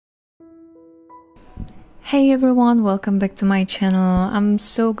Hey everyone, welcome back to my channel. I'm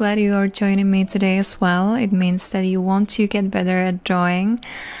so glad you are joining me today as well. It means that you want to get better at drawing.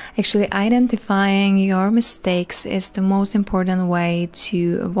 Actually, identifying your mistakes is the most important way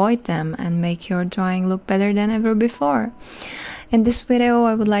to avoid them and make your drawing look better than ever before. In this video,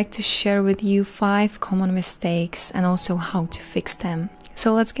 I would like to share with you 5 common mistakes and also how to fix them.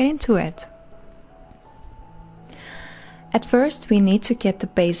 So let's get into it. At first, we need to get the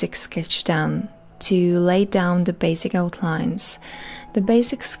basic sketch done, to lay down the basic outlines. The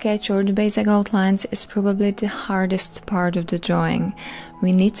basic sketch or the basic outlines is probably the hardest part of the drawing.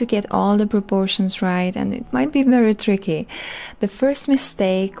 We need to get all the proportions right, and it might be very tricky. The first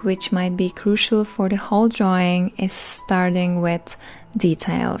mistake, which might be crucial for the whole drawing, is starting with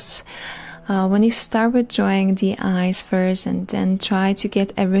details. When you start with drawing the eyes first and then try to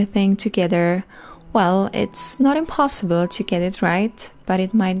get everything together, well, it's not impossible to get it right, but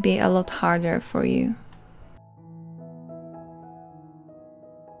it might be a lot harder for you.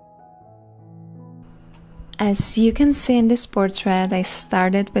 As you can see in this portrait, I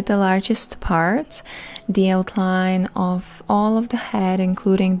started with the largest part, the outline of all of the head,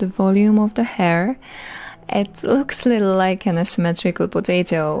 including the volume of the hair. It looks a little like an asymmetrical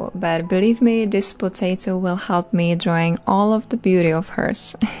potato, but believe me, this potato will help me drawing all of the beauty of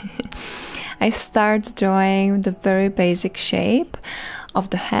hers. I start drawing the very basic shape of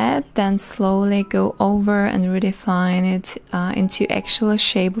the head, then slowly go over and redefine it into actual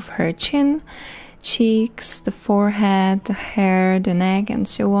shape of her chin, cheeks, the forehead, the hair, the neck, and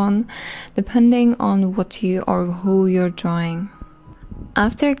so on, depending on what you or who you're drawing.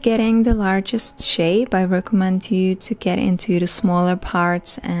 After getting the largest shape, I recommend you to get into the smaller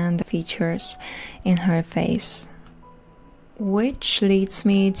parts and the features in her face. Which leads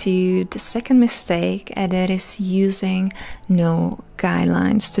me to the second mistake, and that is using no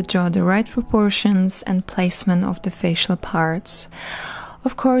guidelines to draw the right proportions and placement of the facial parts.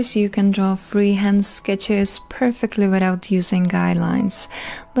 Of course, you can draw freehand sketches perfectly without using guidelines,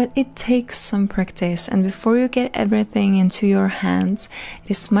 but it takes some practice, and before you get everything into your hands,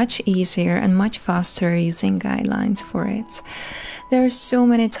 it is much easier and much faster using guidelines for it. There are so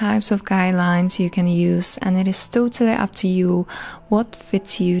many types of guidelines you can use, and it is totally up to you what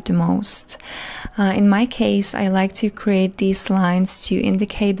fits you the most. In my case, I like to create these lines to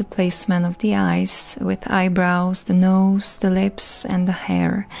indicate the placement of the eyes, with eyebrows, the nose, the lips, and the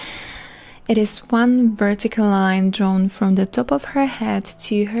hair. It is one vertical line drawn from the top of her head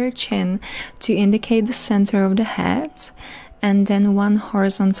to her chin to indicate the center of the head, and then one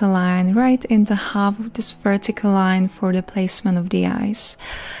horizontal line right in the half of this vertical line for the placement of the eyes.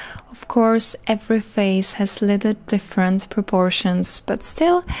 Of course, every face has little different proportions, but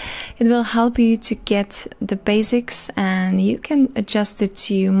still it will help you to get the basics, and you can adjust it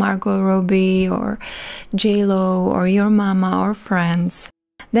to Margot Robbie or J-Lo or your mama or friends.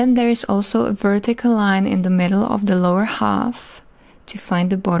 Then there is also a vertical line in the middle of the lower half to find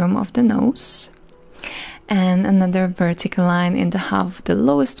the bottom of the nose, and another vertical line in the half of the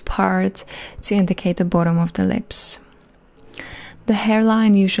lowest part to indicate the bottom of the lips. The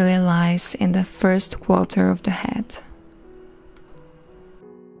hairline usually lies in the first quarter of the head.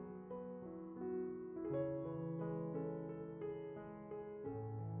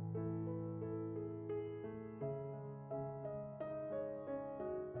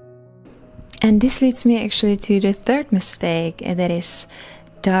 And this leads me actually to the third mistake, and that is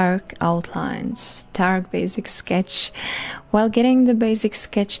dark outlines, dark basic sketch. While getting the basic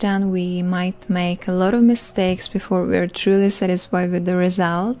sketch done, we might make a lot of mistakes before we're truly satisfied with the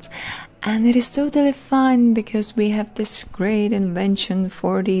result. And it is totally fine, because we have this great invention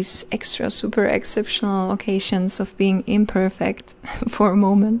for these extra super exceptional occasions of being imperfect for a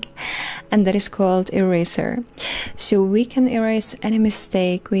moment, and that is called eraser. So we can erase any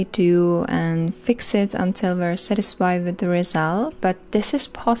mistake we do and fix it until we're satisfied with the result, but this is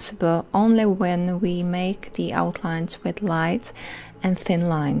possible only when we make the outlines with light and thin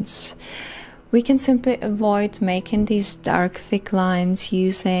lines. We can simply avoid making these dark, thick lines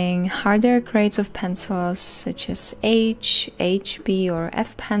using harder grades of pencils such as H, HB or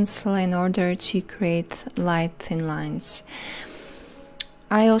F pencil in order to create light, thin lines.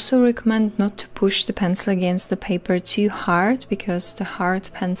 I also recommend not to push the pencil against the paper too hard, because the hard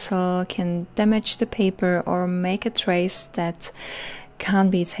pencil can damage the paper or make a trace that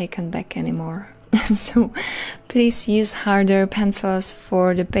can't be taken back anymore. So please use harder pencils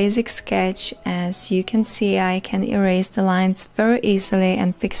for the basic sketch. As you can see, I can erase the lines very easily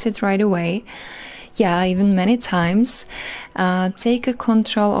and fix it right away. yeah, even many times. Take a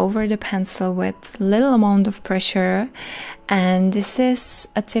control over the pencil with little amount of pressure. And this is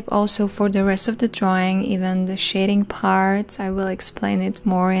a tip also for the rest of the drawing, even the shading part. I will explain it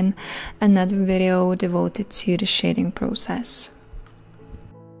more in another video devoted to the shading process.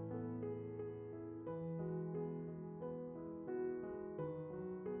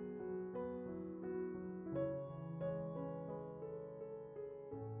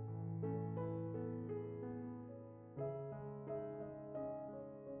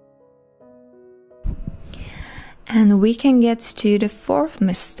 And we can get to the fourth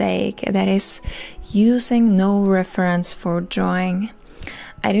mistake, that is using no reference for drawing.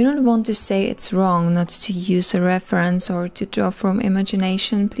 I do not want to say it's wrong not to use a reference or to draw from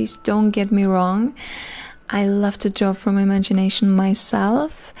imagination. Please don't get me wrong. I love to draw from imagination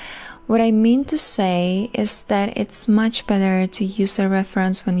myself. What I mean to say is that it's much better to use a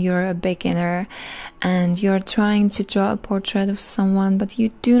reference when you're a beginner and you're trying to draw a portrait of someone, but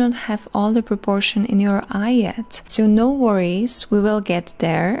you do not have all the proportion in your eye yet. So no worries, we will get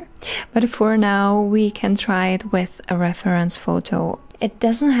there. But for now, we can try it with a reference photo. It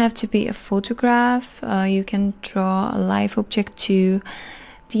doesn't have to be a photograph. You can draw a live object too.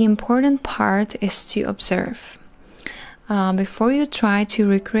 The important part is to observe. Before you try to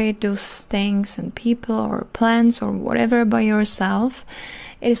recreate those things and people or plants or whatever by yourself,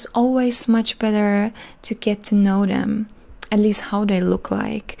 it is always much better to get to know them, at least how they look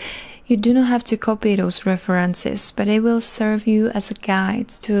like. You do not have to copy those references, but they will serve you as a guide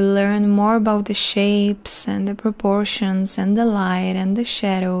to learn more about the shapes and the proportions and the light and the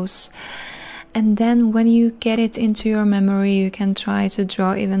shadows. And then when you get it into your memory, you can try to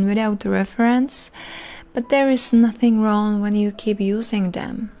draw even without the reference. But there is nothing wrong when you keep using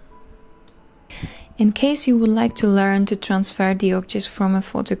them. In case you would like to learn to transfer the object from a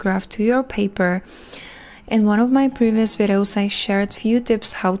photograph to your paper, in one of my previous videos I shared few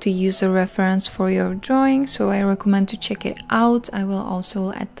tips how to use a reference for your drawing, so I recommend to check it out. I will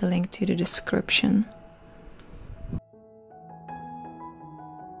also add the link to the description.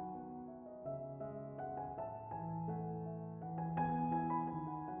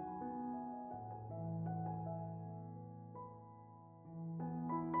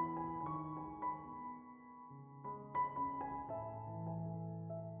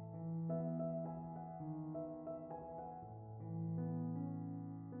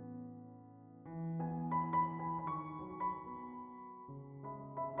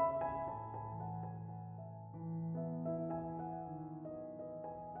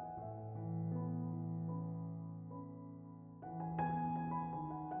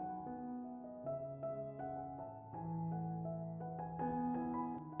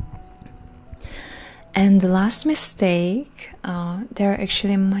 And the last mistake, there are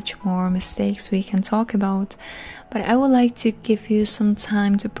actually much more mistakes we can talk about, but I would like to give you some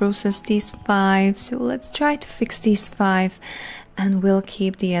time to process these 5, so let's try to fix these 5 and we'll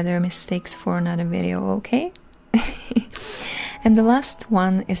keep the other mistakes for another video, okay? And the last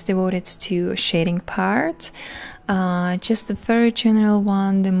one is devoted to shading part, just a very general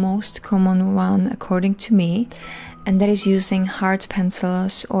one, the most common one according to me. And that is using hard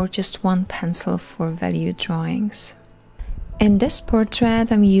pencils or just one pencil for value drawings. In this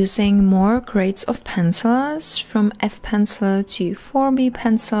portrait, I'm using more grades of pencils, from F pencil to 4B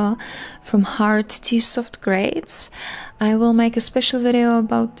pencil, from hard to soft grades. I will make a special video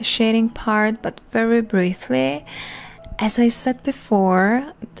about the shading part, but very briefly. As I said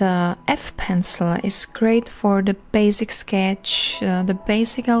before, the F pencil is great for the basic sketch, the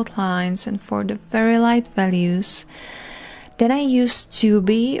basic outlines, and for the very light values. Then I use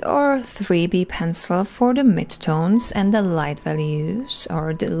 2B or 3B pencil for the midtones and the light values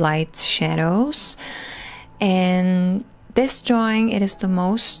or the light shadows. And this drawing, it is the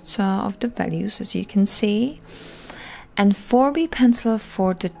most of the values, as you can see. And 4B pencil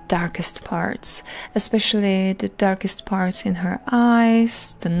for the darkest parts, especially the darkest parts in her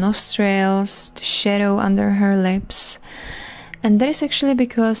eyes, the nostrils, the shadow under her lips. And that is actually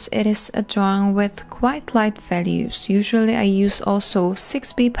because it is a drawing with quite light values. Usually I use also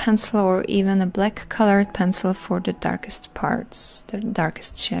 6B pencil or even a black colored pencil for the darkest parts, the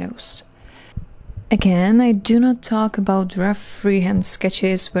darkest shadows. Again, I do not talk about rough freehand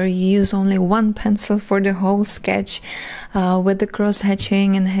sketches where you use only one pencil for the whole sketch with the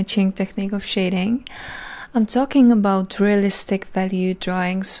cross-hatching and hatching technique of shading. I'm talking about realistic value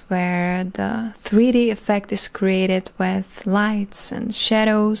drawings where the 3D effect is created with lights and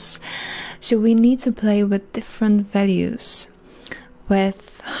shadows. So we need to play with different values,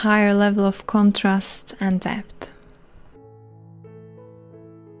 with higher level of contrast and depth.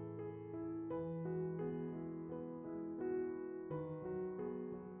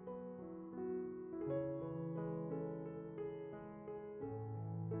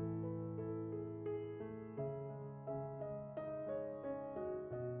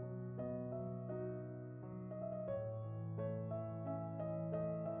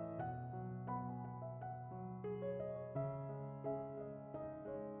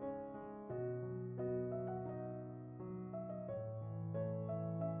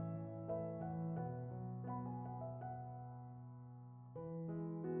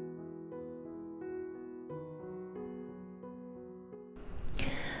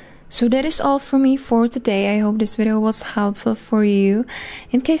 So that is all for me for today. I hope this video was helpful for you.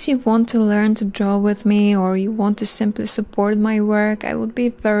 In case you want to learn to draw with me or you want to simply support my work, I would be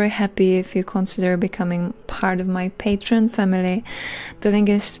very happy if you consider becoming part of my Patreon family. The link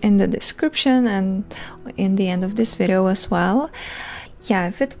is in the description and in the end of this video as well. Yeah,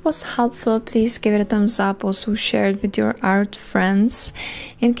 if it was helpful, please give it a thumbs up. Also share it with your art friends.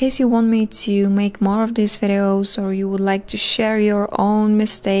 In case you want me to make more of these videos or you would like to share your own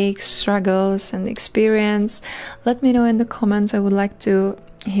mistakes, struggles and experience, let me know in the comments. I would like to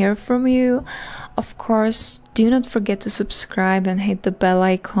hear from you. Of course, do not forget to subscribe and hit the bell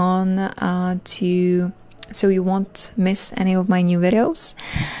icon so you won't miss any of my new videos.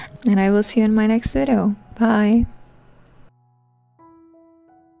 And I will see you in my next video. Bye!